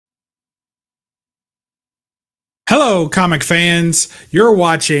Hello, comic fans. You're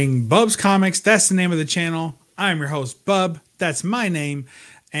watching Bub's Comics. That's the name of the channel. I'm your host, Bub. That's my name.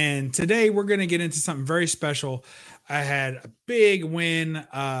 And today we're going to get into something very special. I had a big win,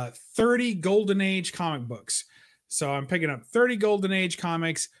 30 Golden Age comic books. So I'm picking up 30 Golden Age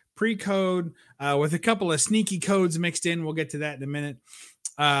comics, pre-code, with a couple of sneaky codes mixed in. We'll get to that in a minute.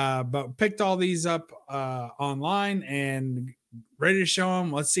 But picked all these up online and ready to show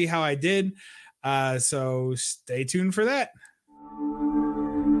them. Let's see how I did. So stay tuned for that.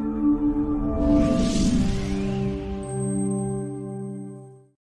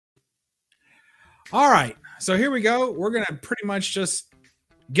 All right, so here we go. We're gonna pretty much just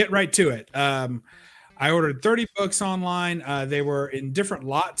get right to it. I ordered 30 books online. They were in different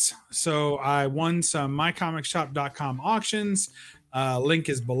lots, so I won some mycomicshop.com auctions. Link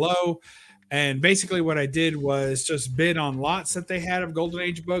is below. And basically what I did was just bid on lots that they had of Golden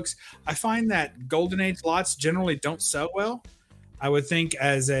Age books. I find that Golden Age lots generally don't sell well. I would think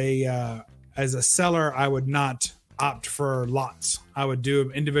as a seller, I would not opt for lots. I would do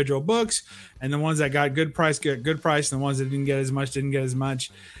individual books, and the ones that got good price get good price, and the ones that didn't get as much didn't get as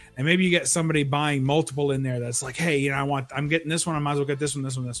much. And maybe you get somebody buying multiple in there that's like, hey, you know, I'm getting this one, I might as well get this one,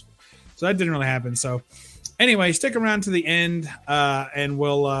 this one, this one. So that didn't really happen. So anyway, stick around to the end, and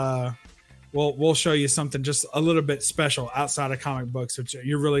we'll show you something just a little bit special outside of comic books, which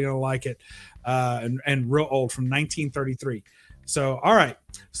you're really going to like it, and real old from 1933. So, all right.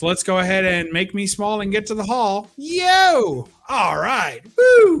 So let's go ahead and make me small and get to the haul. Yo! All right.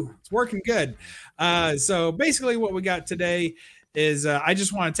 Woo! It's working good. So basically what we got today is I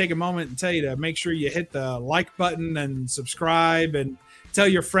just want to take a moment and tell you to make sure you hit the like button and subscribe and tell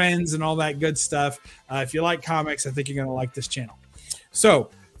your friends and all that good stuff. If you like comics, I think you're going to like this channel. So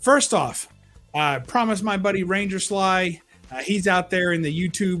first off, I promised my buddy Ranger Sly, he's out there in the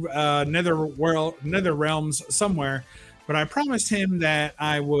YouTube nether realms somewhere, but I promised him that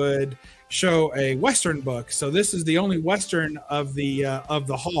I would show a Western book. So this is the only Western of the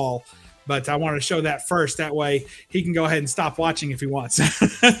haul, but I want to show that first. That way he can go ahead and stop watching if he wants.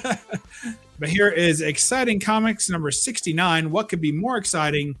 But here is Exciting Comics number 69. What could be more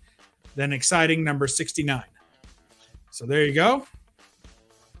exciting than Exciting number 69? So there you go.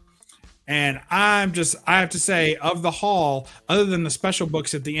 And I have to say, of the haul, other than the special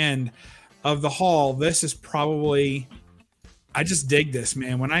books at the end of the haul, this is probably, I just dig this,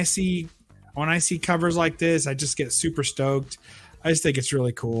 man. When I see covers like this, I just get super stoked. I just think it's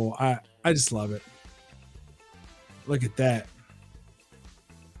really cool. I just love it. Look at that.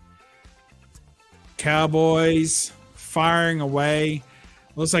 Cowboys firing away.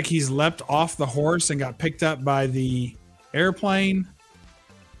 Looks like he's leapt off the horse and got picked up by the airplane.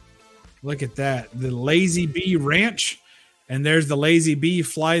 Look at that. The Lazy Bee Ranch. And there's the Lazy Bee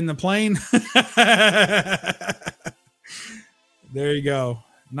flying the plane. There you go.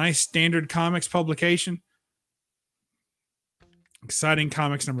 Nice standard comics publication. Exciting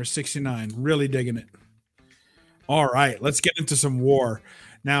Comics number 69. Really digging it. All right. Let's get into some war.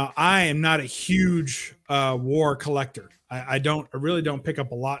 Now, I am not a huge war collector. I really don't pick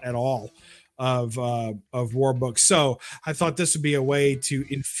up a lot at all of war books. So I thought this would be a way to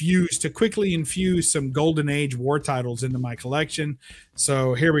quickly infuse some Golden Age war titles into my collection.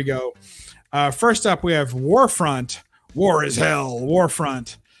 So here we go. First up, we have Warfront. War is Hell.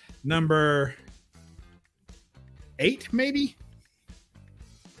 Warfront number 8, maybe.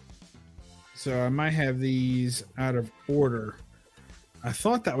 So I might have these out of order. I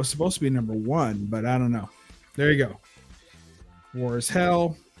thought that was supposed to be number 1, but I don't know. There you go. War is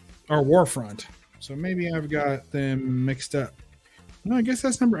Hell. Or Warfront. So maybe I've got them mixed up. No, I guess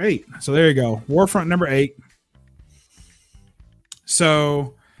that's number 8. So there you go. Warfront number 8.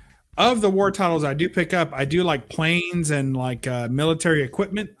 So of the war titles I do pick up, I do like planes and like military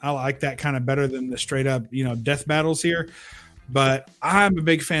equipment. I like that kind of better than the straight up, death battles here. But I'm a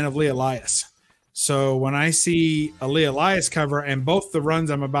big fan of Lee Elias. So when I see a Lee Elias cover, and both the runs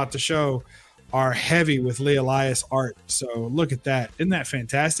I'm about to show are heavy with Lee Elias art. So look at that. Isn't that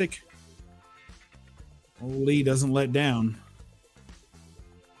fantastic? Old Lee doesn't let down.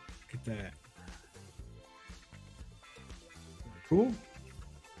 Look at that. Cool.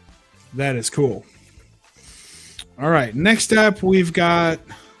 That is cool. All right. Next up, we've got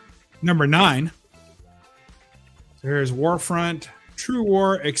number 9. So here's Warfront True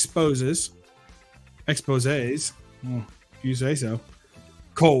War Exposés. Well, if you say so.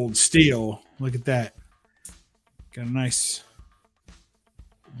 Cold Steel. Look at that. Got a nice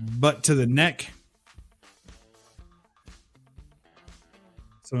butt to the neck.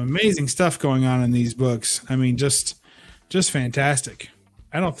 Some amazing stuff going on in these books. I mean, just fantastic.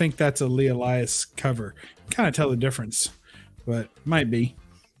 I don't think that's a Lee Elias cover. Kind of tell the difference, but might be.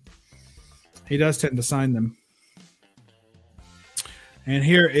 He does tend to sign them. And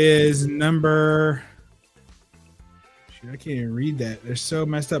here is number... Shoot, I can't even read that. They're so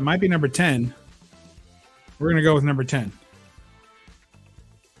messed up. Might be number 10. We're going to go with number 10.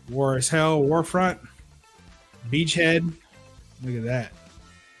 War as Hell, Warfront, Beachhead. Look at that.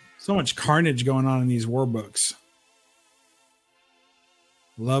 So much carnage going on in these war books.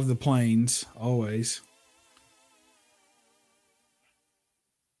 Love the planes, always.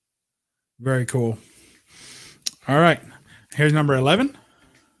 Very cool. All right. Here's number 11.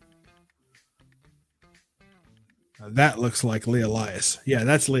 Now that looks like Lee Elias. Yeah,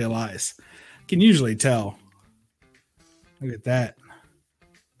 that's Lee Elias. Can usually tell. Look at that.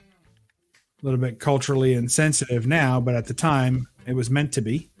 A little bit culturally insensitive now, but at the time, it was meant to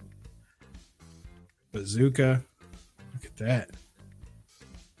be. Bazooka. Look at that.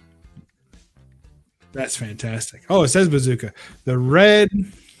 That's fantastic. Oh, it says bazooka. The red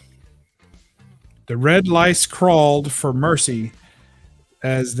lice crawled for mercy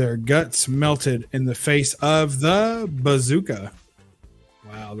as their guts melted in the face of the bazooka.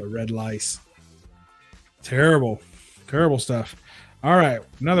 Wow, the red lice. Terrible. Terrible stuff. All right,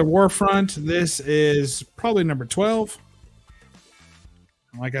 another Warfront. This is probably number 12.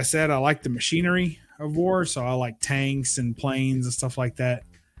 Like I said, I like the machinery of war, so I like tanks and planes and stuff like that.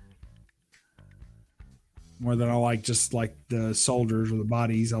 More than I like just like the soldiers or the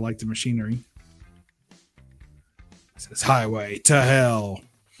bodies. I like the machinery. It says Highway to Hell.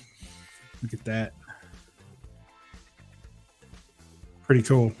 Look at that. Pretty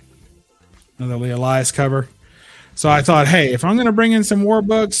cool. Another Lee Elias cover. So I thought, hey, if I'm going to bring in some war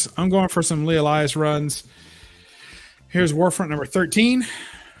books, I'm going for some Lee Elias runs. Here's Warfront number 13.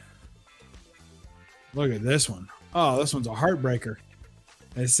 Look at this one. Oh, this one's a heartbreaker.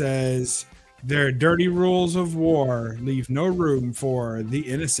 It says, their dirty rules of war leave no room for the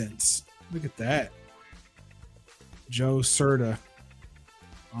innocents. Look at that. Joe Serta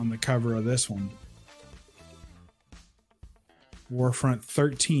on the cover of this one. Warfront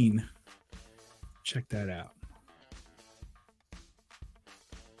 13. Check that out.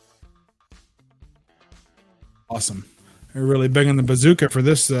 Awesome. They're really big on the bazooka for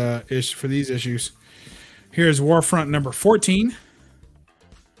this for these issues. Here's Warfront number 14.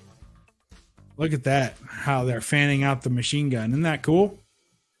 Look at that. How they're fanning out the machine gun. Isn't that cool?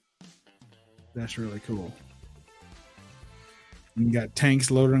 That's really cool. You got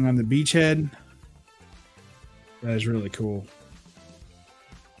tanks loading on the beachhead. That is really cool.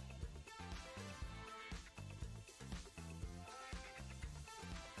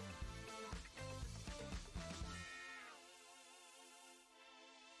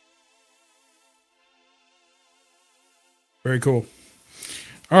 Very cool.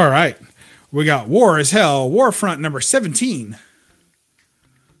 All right. We got War as Hell, Warfront number 17.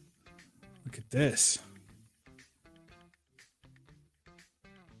 Look at this.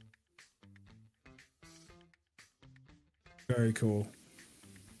 Very cool.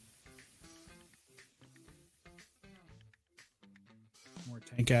 More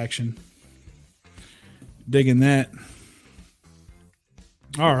tank action. Digging that.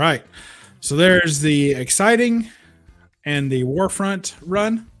 All right. So there's the exciting and the Warfront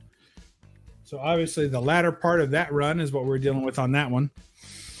run. So obviously the latter part of that run is what we're dealing with on that one.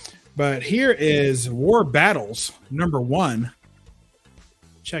 But here is War Battles number 1.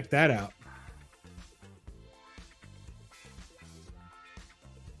 Check that out.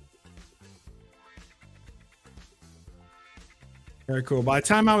 Very cool. By the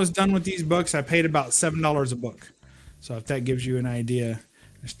time I was done with these books, I paid about $7 a book. So if that gives you an idea,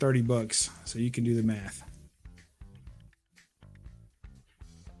 it's 30 books. So you can do the math.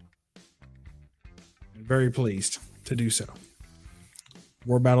 Very pleased to do so.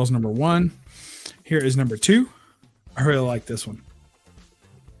 War Battles number 1. Here is number 2. I really like this one.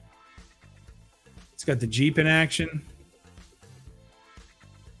 It's got the Jeep in action.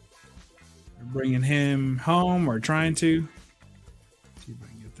 They're bringing him home or trying to. Let's see if I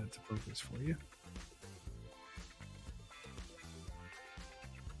can get that to focus for you.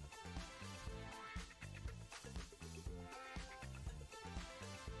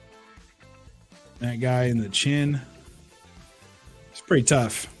 That guy in the chin. It's pretty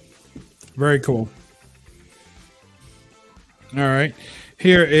tough. Very cool. All right.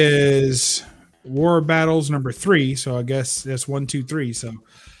 Here is War Battles number 3. So I guess that's 1, 2, 3. So,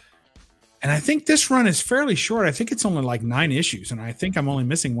 and I think this run is fairly short. I think it's only like 9 issues, and I think I'm only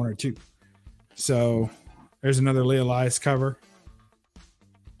missing 1 or 2. So there's another Lee Elias cover.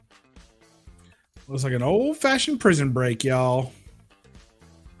 Looks like an old-fashioned prison break, y'all.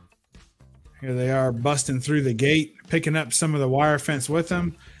 Here they are busting through the gate, picking up some of the wire fence with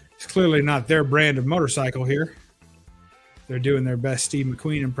them. It's clearly not their brand of motorcycle here. They're doing their best Steve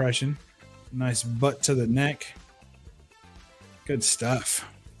McQueen impression. Nice butt to the neck. Good stuff.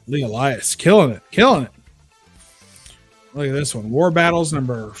 Lee Elias, killing it, killing it. Look at this one. War Battles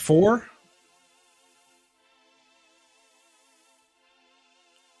number 4.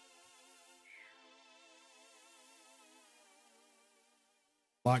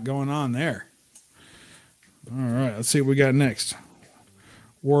 A lot going on there. All right, let's see what we got next.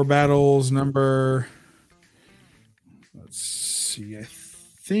 War Battles number, let's see, I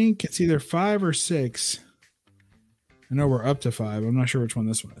think it's either 5 or 6. I know we're up to 5. I'm not sure which one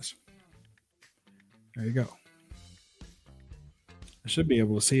this one is. There you go. I should be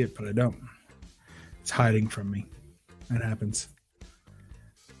able to see it, but I don't. It's hiding from me. That happens.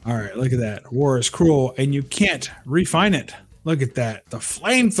 All right, look at that. War is cruel, and you can't refine it. Look at that. The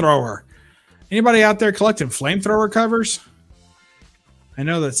flamethrower. Anybody out there collecting flamethrower covers? I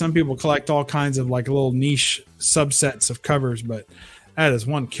know that some people collect all kinds of like little niche subsets of covers, but that is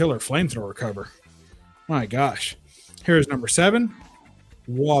one killer flamethrower cover. My gosh. Here's number 7.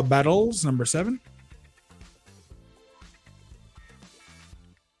 War Battles number 7.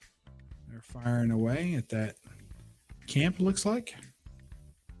 They're firing away at that camp, looks like.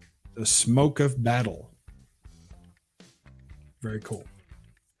 The Smoke of Battle. Very cool.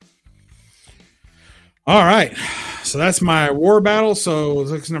 All right. So that's my War Battle. So it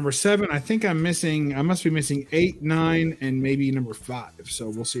looks number 7. I think I must be missing 8, 9, and maybe number 5. So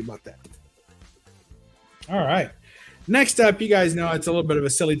we'll see about that. All right. Next up, you guys know it's a little bit of a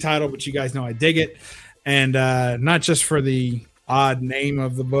silly title, but you guys know I dig it. And not just for the odd name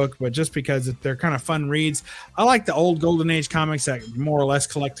of the book, but just because they're kind of fun reads. I like the old Golden Age comics that more or less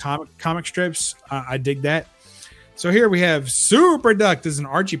collect comic strips. I dig that. So here we have Super Duck. This is an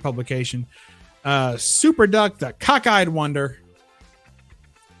Archie publication. Super Duck, the Cockeyed Wonder.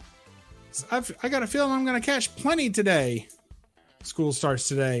 I got a feeling I'm going to catch plenty today. School starts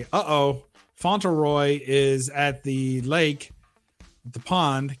today. Uh-oh. Fauntleroy is at the lake, the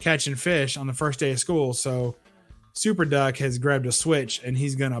pond, catching fish on the first day of school. So Super Duck has grabbed a switch, and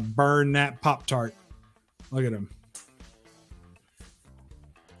he's going to burn that Pop-Tart. Look at him.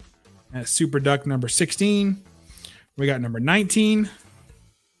 That's Super Duck number 16. We got number 19.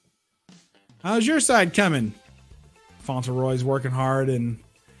 How's your side coming? Fauntleroy's working hard, and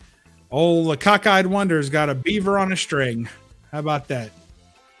the Cockeyed Wonder's got a beaver on a string. How about that?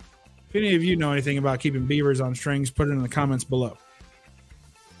 If any of you know anything about keeping beavers on strings, put it in the comments below.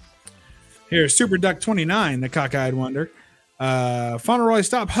 Here's Super Duck 29, the Cockeyed Wonder. Fauntleroy,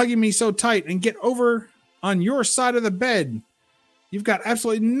 stop hugging me so tight and get over on your side of the bed. You've got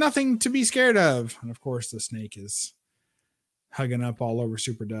absolutely nothing to be scared of. And of course, the snake is hugging up all over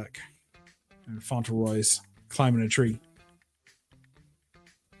Super Duck. And Fauntleroy's climbing a tree.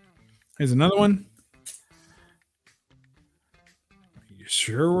 Here's another one. Are you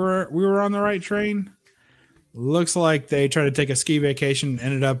sure we were on the right train? Looks like they tried to take a ski vacation and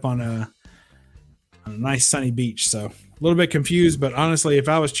ended up on a nice sunny beach. So a little bit confused, but honestly, if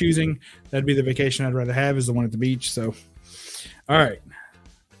I was choosing, that'd be the vacation I'd rather have, is the one at the beach. So, all right.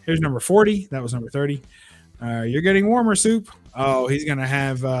 Here's number 40. That was number 30. You're getting warmer, Soup. Oh, he's going to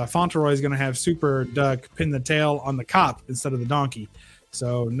have, Fauntleroy's going to have Super Duck pin the tail on the cop instead of the donkey.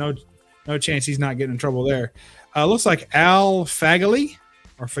 So no chance he's not getting in trouble there. Looks like Al Fagaley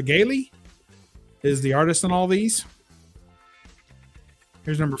or Fagaley is the artist on all these.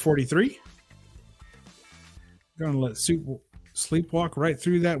 Here's number 43. Going to let Soup sleepwalk right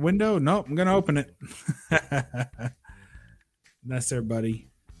through that window. Nope, I'm going to open it. That's there, buddy.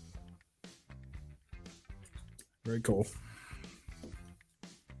 Very cool.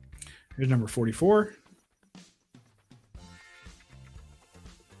 Here's number 44.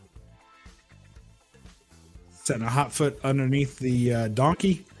 Setting a hot foot underneath the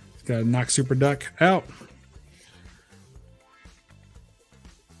donkey. It's got to knock Super Duck out.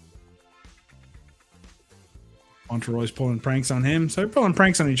 Fauntleroy's pulling pranks on him. So they're pulling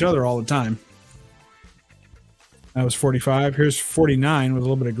pranks on each other all the time. That was 45. Here's 49 with a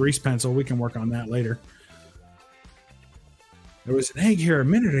little bit of grease pencil. We can work on that later. There was an egg here a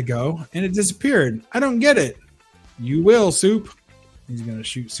minute ago, and it disappeared. I don't get it. You will, Soup. He's going to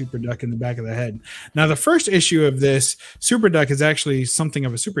shoot Super Duck in the back of the head. Now, the first issue of this, Super Duck is actually something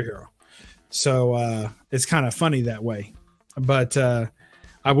of a superhero. So it's kind of funny that way. But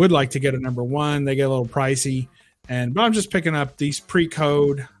I would like to get a number 1. They get a little pricey. But I'm just picking up these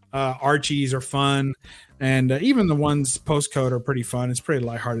pre-code. Archies are fun. And even the ones post-code are pretty fun. It's pretty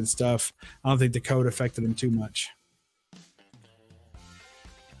lighthearted stuff. I don't think the code affected them too much.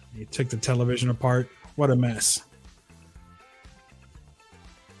 You took the television apart. What a mess.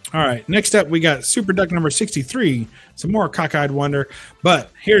 All right, next up we got Super Duck number 63. Some more Cockeyed Wonder, but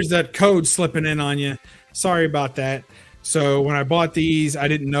here's that code slipping in on you. Sorry about that. So when I bought these, I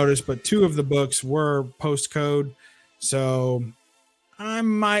didn't notice, but 2 of the books were postcode. So I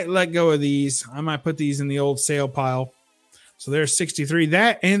might let go of these. I might put these in the old sale pile. So there's 63.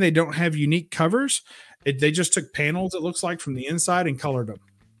 That, and they don't have unique covers. They just took panels, it looks like, from the inside and colored them.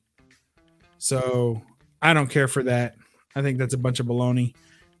 So I don't care for that. I think that's a bunch of baloney.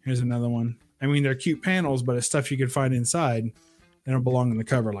 Here's another one. I mean, they're cute panels, but it's stuff you could find inside. They don't belong in the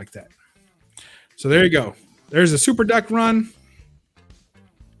cover like that. So there you go. There's a Super Duck run.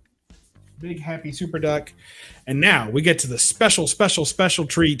 Big happy Super Duck. And now we get to the special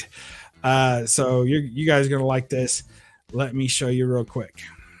treat. So you guys are going to like this. Let me show you real quick.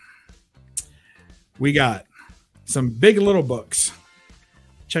 We got some Big Little books.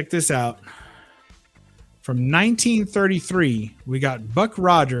 Check this out. From 1933, we got Buck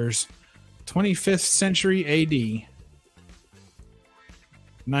Rogers, 25th Century AD.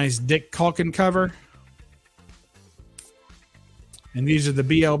 Nice Dick Calkin cover. And these are the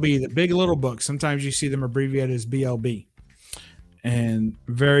BLB, the Big Little books. Sometimes you see them abbreviated as BLB. And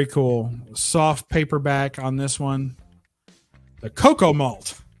very cool. Soft paperback on this one. The Cocoa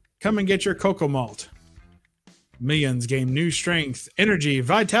Malt. Come and get your Cocoa Malt. Millions gain new strength, energy,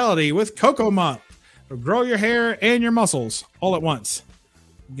 vitality with Cocoa Malt. It'll grow your hair and your muscles all at once.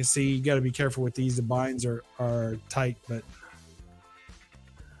 You can see you got to be careful with these. The binds are tight, but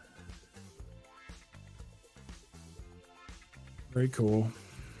very cool.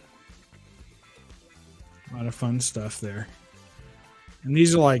 A lot of fun stuff there. And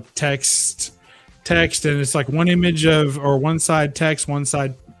these are like text, and it's like one image of, or one side text, one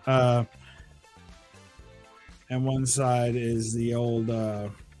side, and one side is the old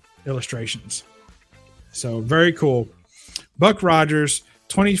illustrations. So very cool. Buck Rogers,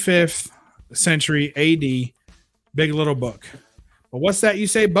 25th Century AD, Big Little book. But what's that you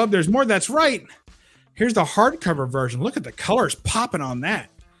say, Bub? There's more. That's right. Here's the hardcover version. Look at the colors popping on that.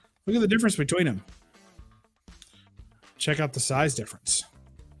 Look at the difference between them. Check out the size difference.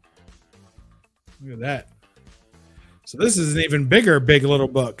 Look at that. So this is an even bigger Big Little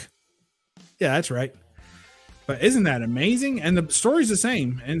book. Yeah, that's right. But isn't that amazing? And the story's the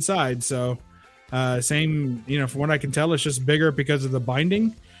same inside. So same, you know, from what I can tell, it's just bigger because of the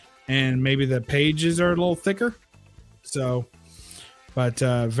binding, and maybe the pages are a little thicker. So, but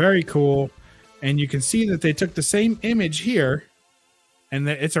very cool. And you can see that they took the same image here, and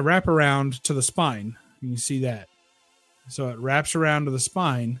that it's a wraparound to the spine. You can see that. So it wraps around to the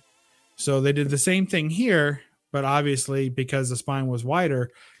spine. So they did the same thing here, but obviously because the spine was wider,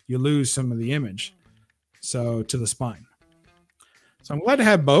 you lose some of the image. So to the spine. So I'm glad to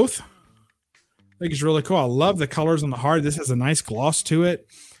have both. I think it's really cool. I love the colors on the hard. This has a nice gloss to it.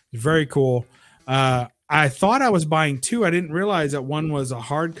 It's very cool. I thought I was buying 2. I didn't realize that one was a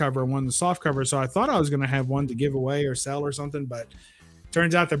hardcover and one the soft cover. So I thought I was going to have one to give away or sell or something, but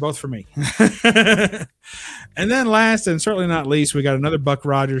turns out they're both for me. And then last and certainly not least, we got another Buck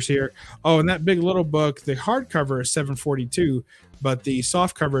Rogers here. Oh, and that Big Little book, the hardcover is $7.42, but the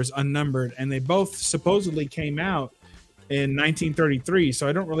soft cover is unnumbered, and they both supposedly came out in 1933. So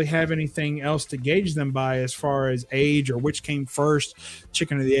I don't really have anything else to gauge them by as far as age or which came first,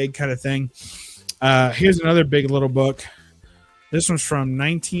 chicken or the egg kind of thing. Here's another Big Little book. This one's from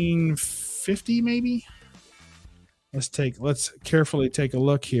 1950, maybe. Let's carefully take a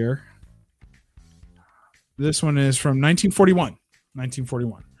look here. This one is from 1941.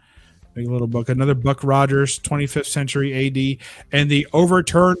 1941. Big Little book. Another Buck Rogers, 25th Century AD, and the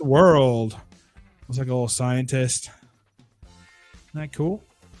Overturned World. Looks like a little scientist. Isn't that cool?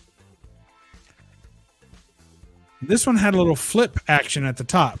 This one had a little flip action at the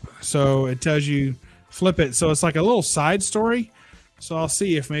top. So it tells you flip it. So it's like a little side story. So I'll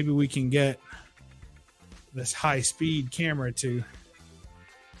see if maybe we can get this high-speed camera to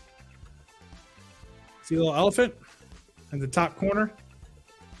see a little elephant in the top corner.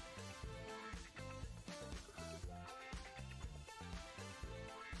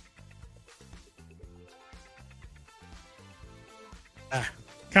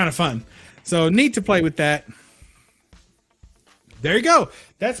 Kind of fun. So neat to play with that. There you go.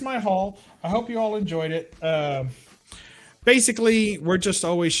 That's my haul. I hope you all enjoyed it. Basically, we're just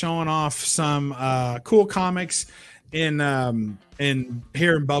always showing off some cool comics in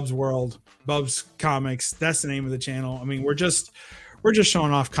here in Bub's World, Bub's Comics. That's the name of the channel. I mean, we're just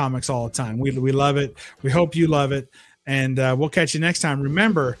showing off comics all the time. We love it. We hope you love it, and we'll catch you next time.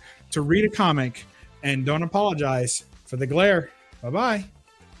 Remember to read a comic and don't apologize for the glare. Bye bye.